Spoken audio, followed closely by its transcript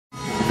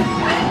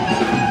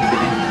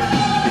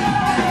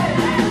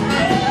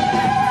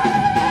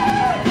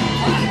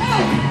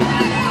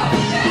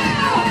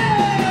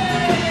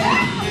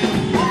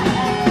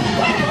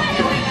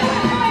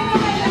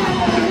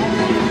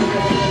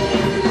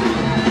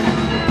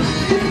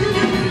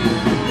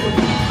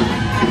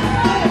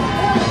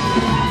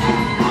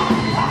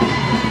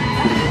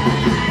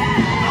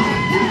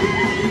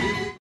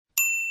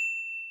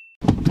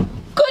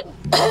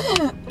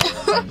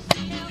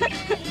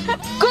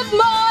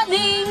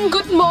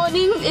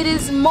morning. It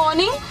is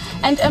morning.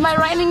 And am I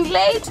running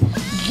late?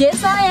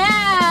 Yes, I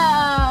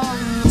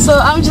am. So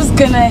I'm just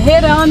gonna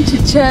head on to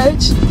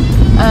church.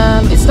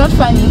 It's not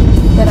funny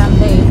that I'm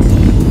late.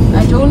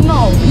 I don't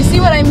know. You see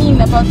what I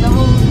mean about the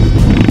whole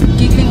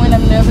giggling when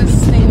I'm nervous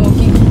thing or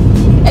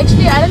giggle?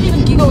 Actually, I don't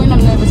even giggle when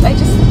I'm nervous. I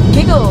just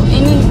giggle. I've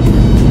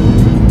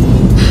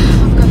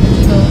got the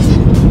giggles.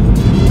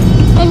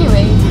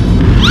 Anyway,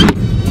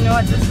 you know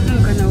what? This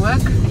isn't gonna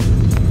work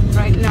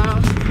right now.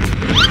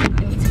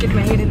 I need to get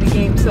my head in the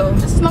game. So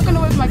this is not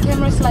gonna work. My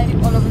camera is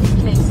sliding all over the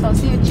place. I'll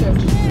see you at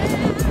church.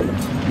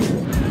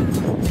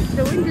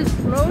 The wind is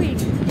blowing.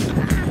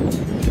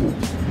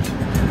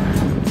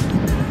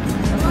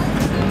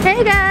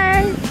 Hey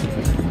guys!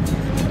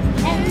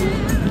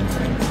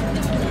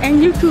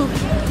 And you too.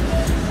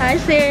 Hi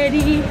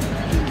Sadie.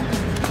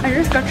 I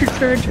just got to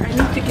church. I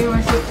need to give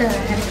my sister a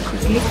hand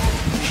quickly.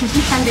 She's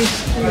in Sunday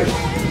school.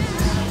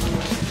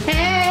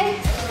 Hey!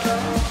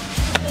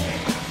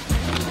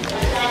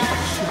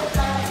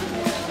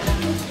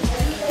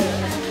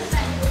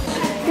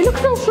 You look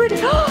so pretty.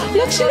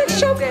 Look, she looks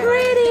so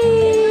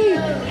pretty.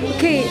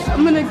 Okay,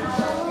 I'm gonna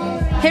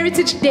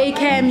Heritage Day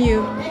cam you.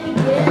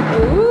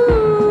 Ooh.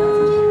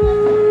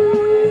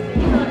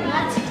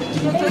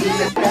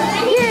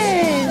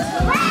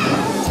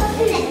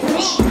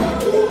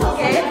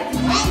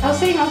 I was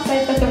sitting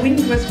outside but the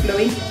wind was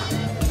blowing,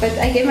 but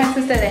I gave my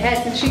sister the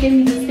hat and she gave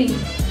me this thing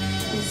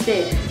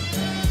instead.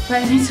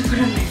 But I need to put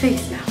on my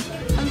face now.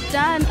 I'm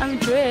done, I'm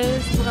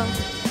dressed, well,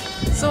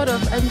 sort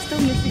of. I'm still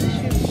missing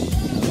shoes.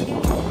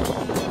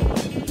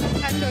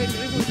 I know it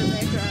removes the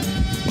background.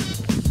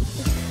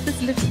 This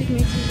lipstick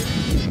makes me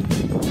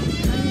look.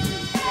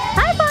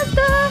 Hi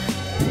Pastor!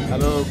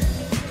 Hello.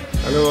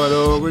 Hello,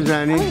 hello, good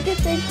Johnny. Oh, good,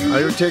 thank you.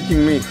 Are you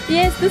taking me?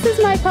 Yes, this is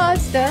my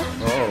pastor.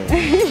 Oh,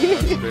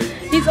 that's great.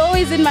 He's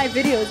always in my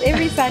videos,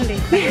 every Sunday.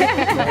 Thank you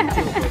for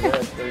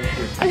that,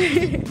 thank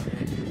you.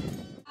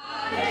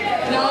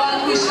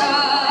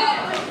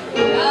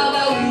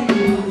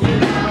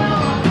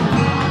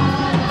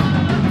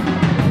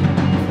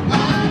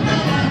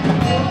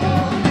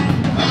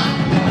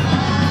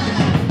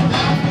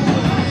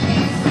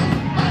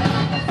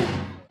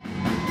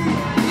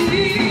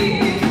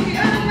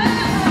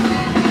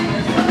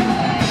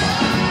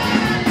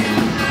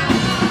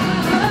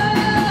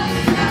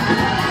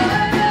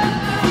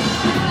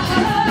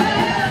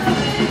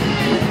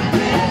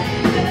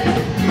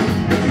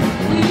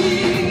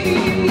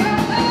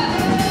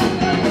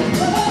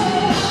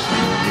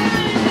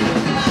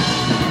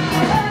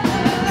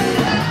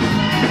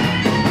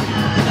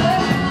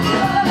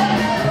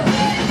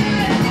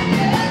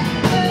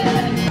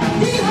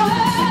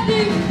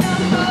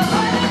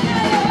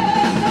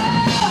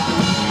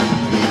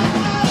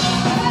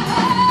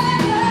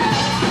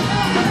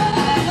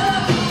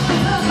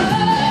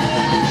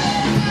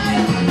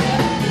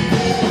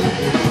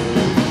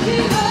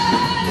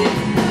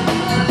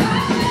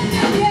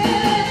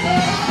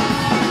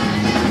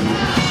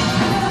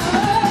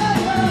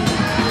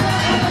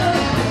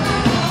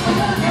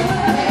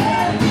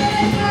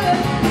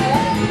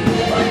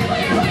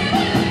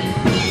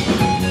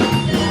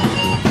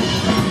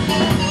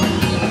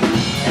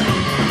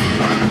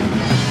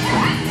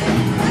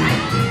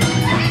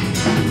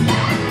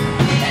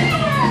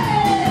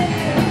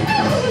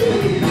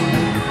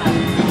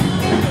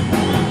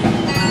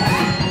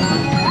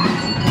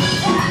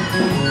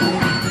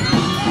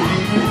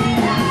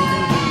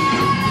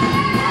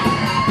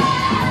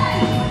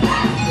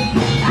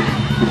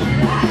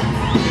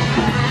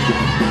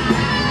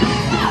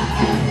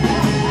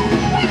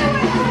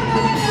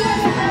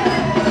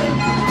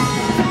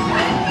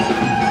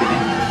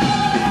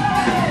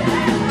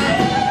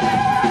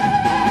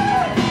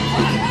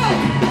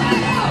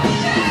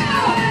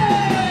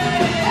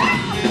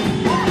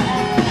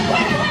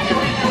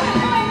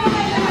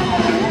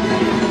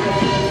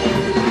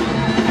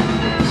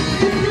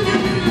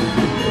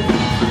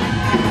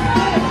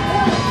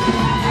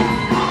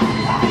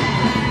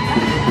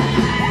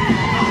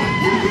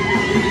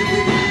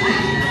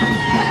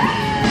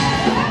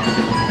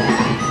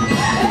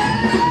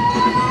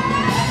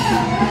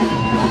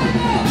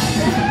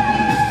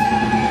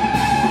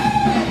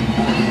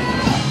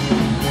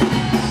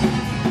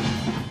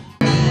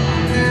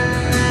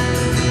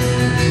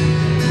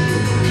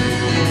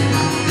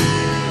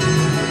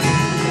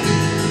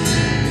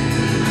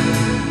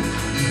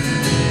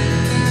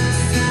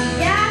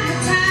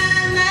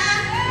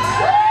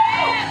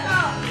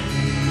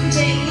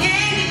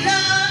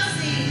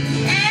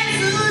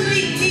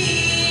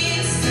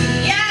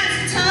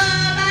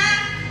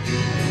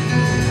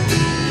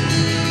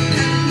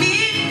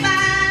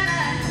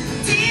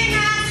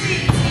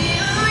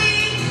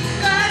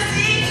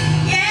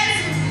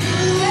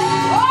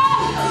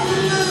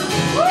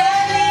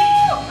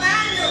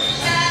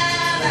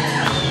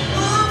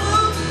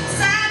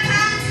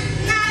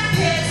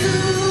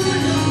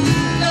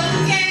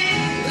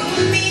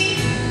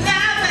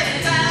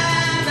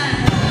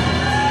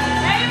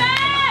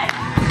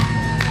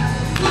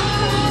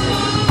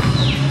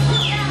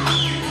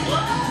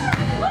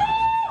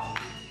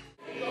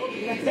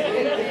 Okay,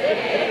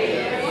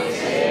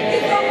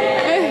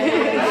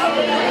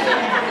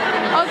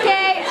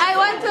 I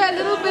want a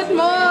little bit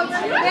more.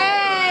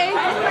 Yay!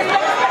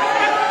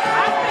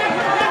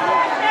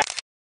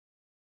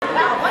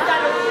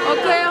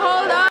 Okay,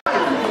 hold on.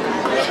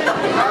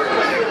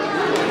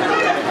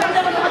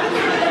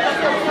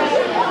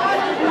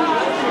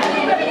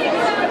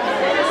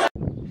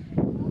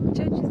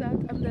 Church is out.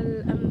 I'm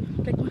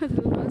like one of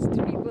the last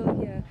people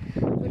here.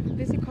 We're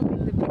busy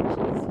copying the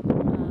pictures.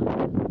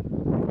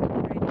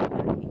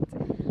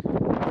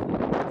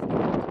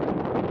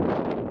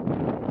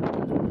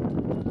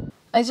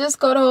 I just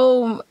got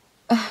home.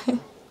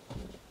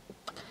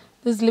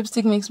 This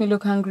lipstick makes me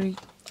look hungry.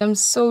 I'm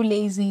so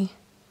lazy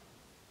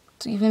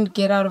to even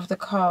get out of the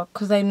car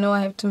because I know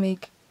I have to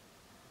make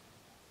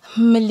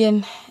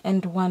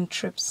 1,000,001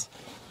 trips.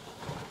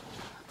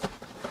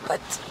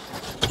 But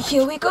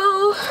here we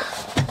go.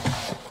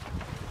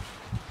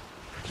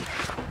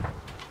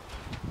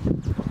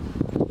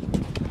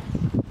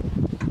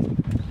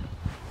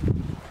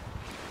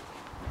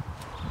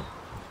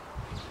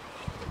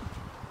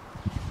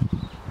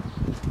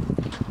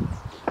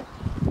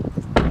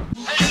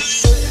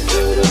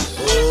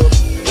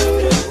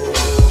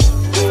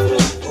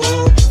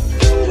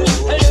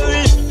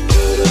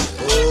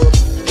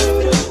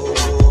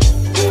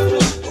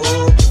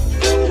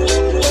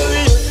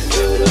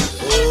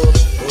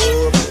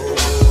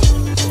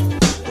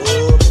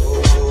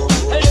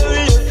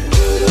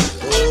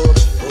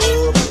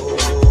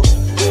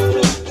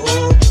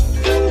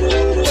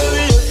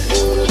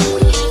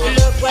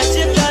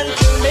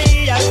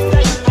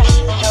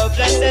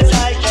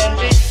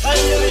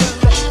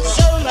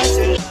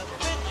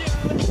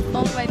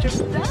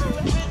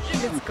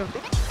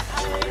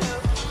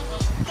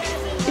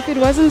 If it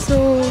wasn't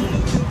so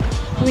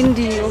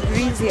windy or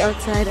breezy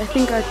outside, I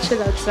think I'd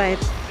chill outside.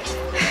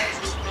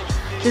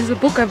 There's a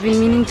book I've been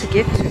meaning to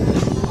get to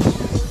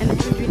and I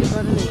haven't really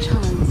gotten a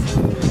chance.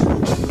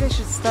 I think I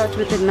should start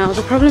with it now.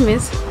 The problem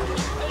is,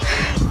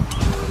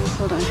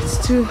 hold on, it's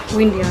too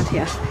windy out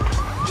here.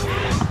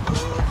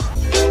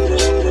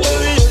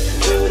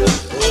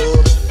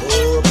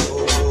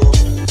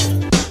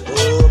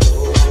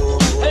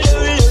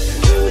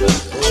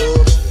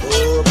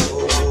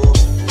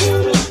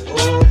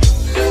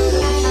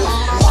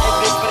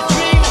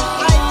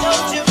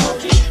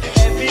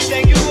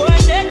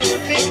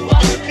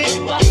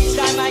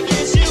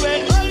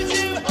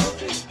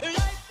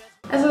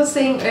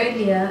 Saying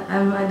earlier,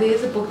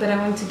 there's a book that I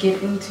want to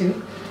get into.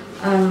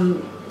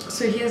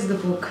 So here's the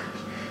book.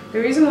 The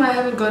reason why I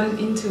haven't gotten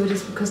into it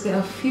is because there are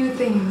a few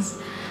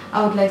things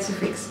I would like to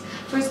fix.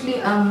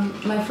 Firstly, some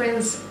of my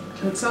friends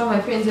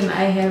and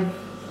I have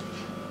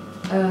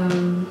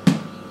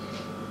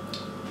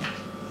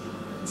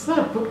it's not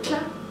a book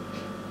club.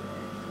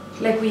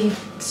 Like we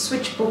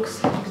switch books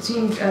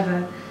between each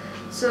other.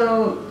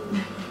 So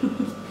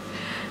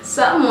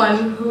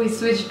someone who we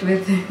switched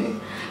with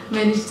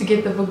managed to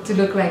get the book to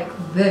look like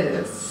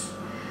this.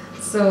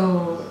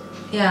 So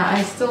yeah,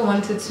 I still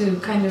wanted to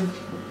kind of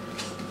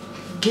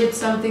get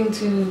something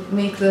to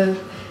make the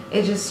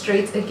edges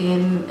straight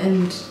again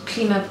and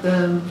clean up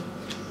the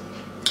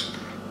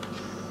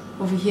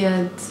over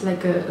here. It's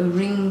like a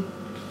ring,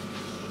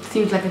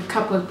 seems like a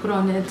cup was put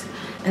on it.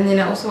 And then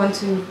I also want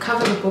to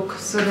cover the book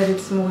so that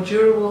it's more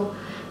durable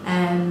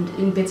and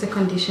in better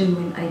condition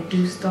when I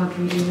do start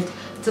reading it.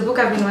 It's a book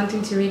I've been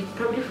wanting to read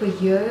probably for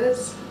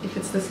years, if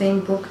it's the same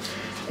book.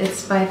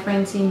 It's by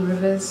Francine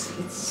Rivers.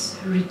 It's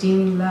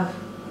Redeeming Love.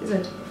 Is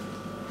it?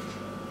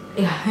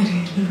 Yeah,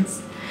 it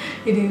is.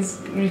 It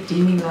is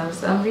Redeeming Love.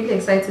 So I'm really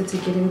excited to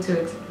get into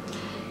it.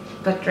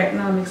 But right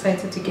now I'm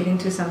excited to get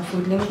into some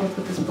food. Let me go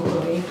put this book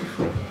away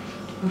before it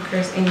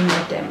incurs any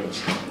more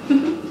damage.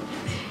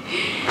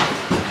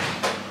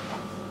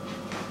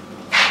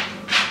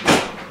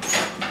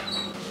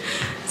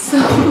 So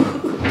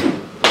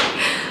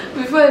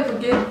before I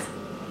forget,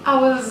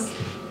 I was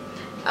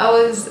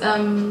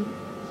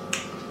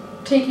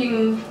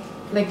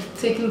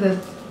taking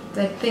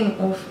that thing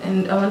off,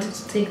 and I wanted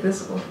to take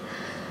this off.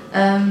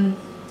 I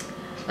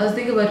was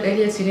thinking about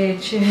earlier today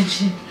at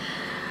church.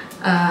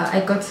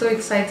 I got so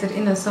excited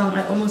in a song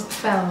I almost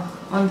fell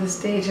on the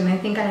stage, and I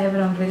think I have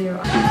it on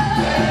video.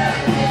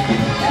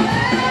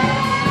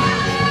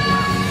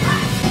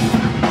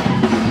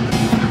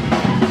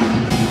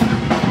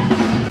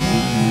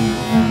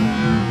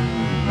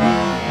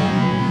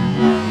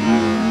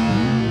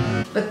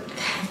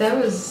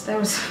 That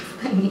was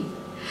funny.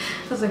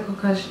 I was like, oh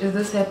gosh, is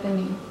this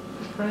happening?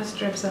 My bra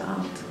straps are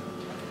out.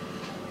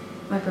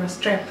 My bra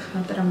strap,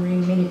 not that I'm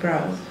wearing many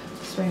bras.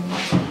 It's wearing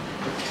one.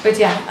 But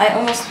yeah, I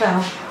almost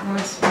fell. That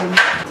was funny.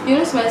 You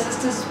know, it's my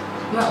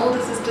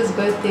older sister's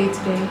birthday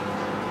today.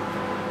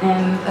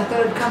 And I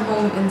thought I'd come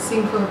home and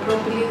sing for her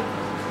properly.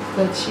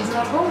 But she's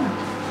not home.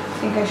 I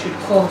think I should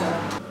call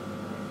her.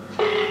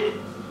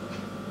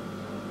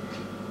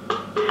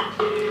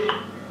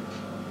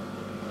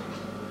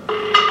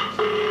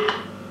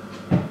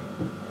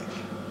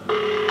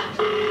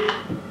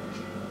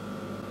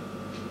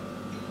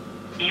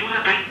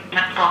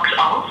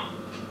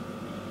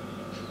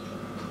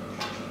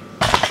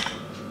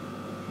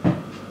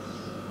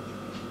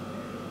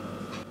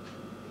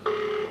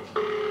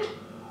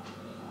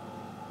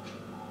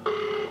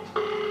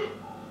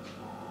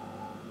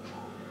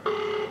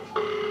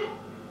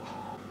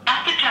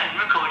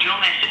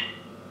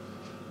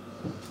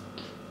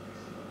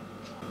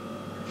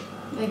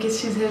 I guess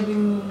she's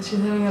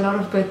having a lot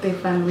of birthday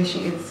fun where she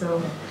is,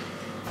 so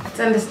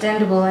it's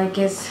understandable, I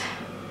guess.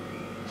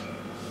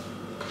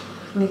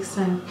 Next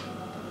time.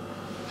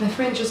 My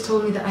friend just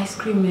told me the ice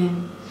cream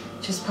man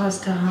just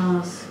passed her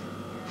house.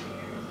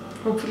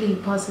 Hopefully he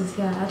passes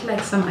here. I'd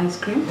like some ice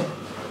cream.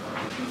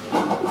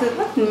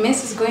 What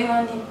mess is going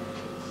on here?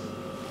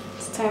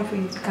 It's time for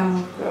you to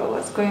come up, girl.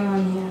 What's going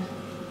on here?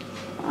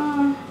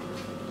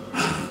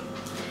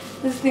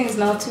 This thing is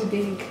now too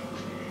big.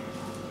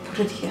 Put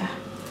it here.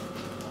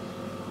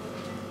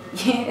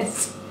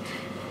 Yes.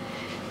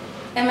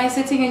 Am I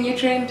setting a new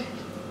trend?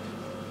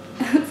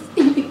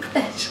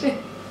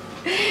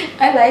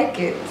 I like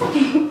it.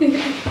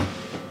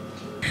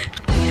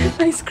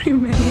 Ice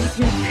cream man is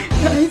here.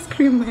 The ice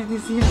cream man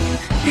is here.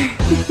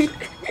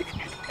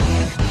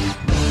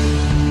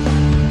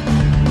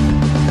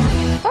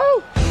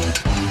 Oh!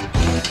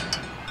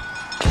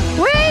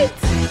 Wait!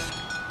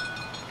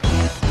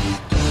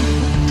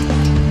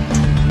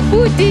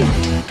 Woody!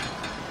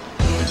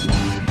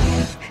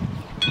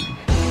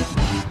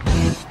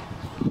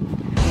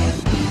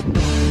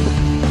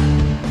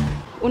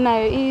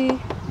 Unayo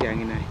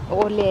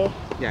ole.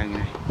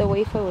 The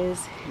wafer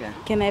whiz. Yeah.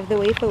 Can I have the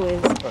wafer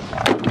whiz?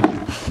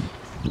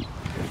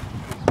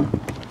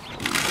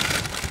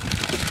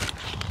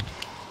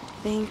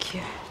 Thank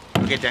you.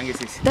 Okay, thank you,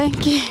 sis.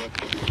 Thank you.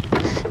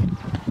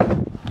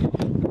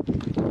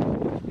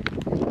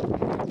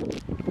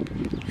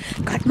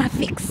 Got my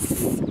fix.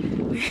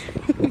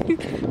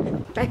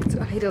 Back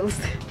to idols.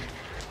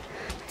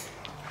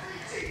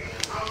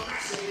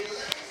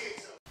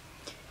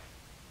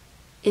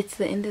 It's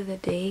the end of the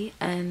day,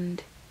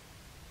 and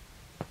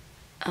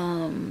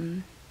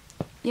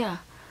yeah,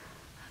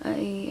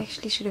 I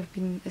actually should have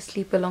been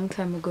asleep a long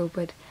time ago,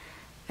 but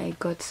I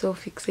got so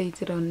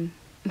fixated on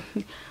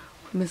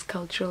Miss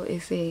Cultural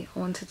SA. I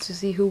wanted to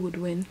see who would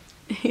win.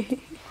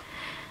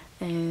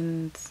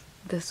 And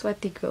the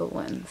Swati girl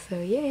won, so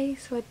yay,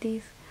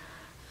 Swatis.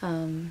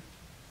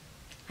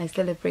 I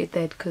celebrate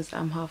that because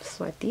I'm half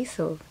Swati,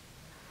 so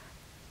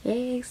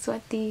yay,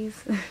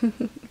 Swatis.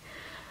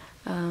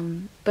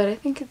 But I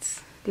think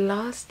it's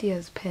last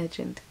year's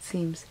pageant, it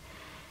seems.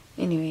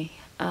 Anyway,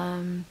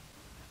 I'm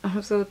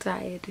so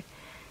tired.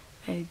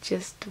 I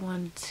just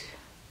want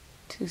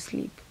to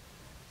sleep,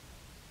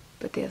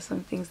 but there are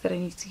some things that I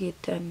need to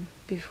get done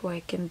before I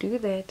can do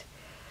that.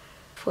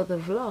 For the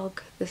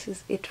vlog, this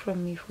is it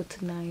from me for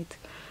tonight.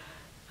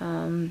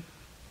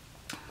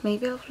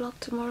 Maybe I'll vlog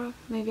tomorrow,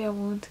 maybe I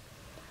won't.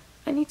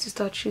 I need to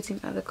start shooting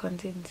other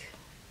content.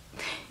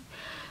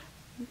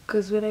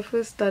 Because when I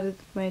first started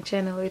my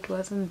channel, it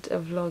wasn't a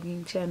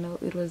vlogging channel,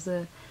 it was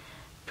a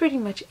pretty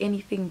much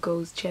anything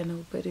goes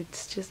channel, but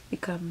it's just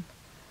become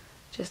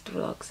just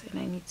vlogs, and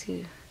I need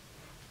to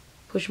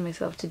push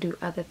myself to do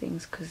other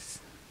things because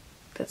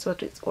that's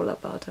what it's all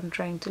about. I'm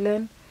trying to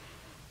learn,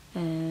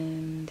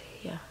 and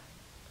yeah,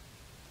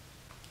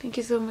 thank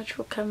you so much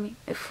for coming.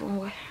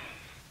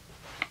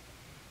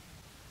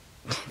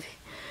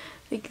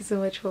 Thank you so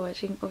much for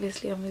watching.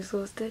 Obviously I'm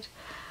exhausted.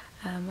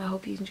 I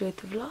hope you enjoyed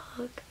the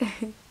vlog.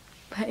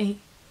 Bye.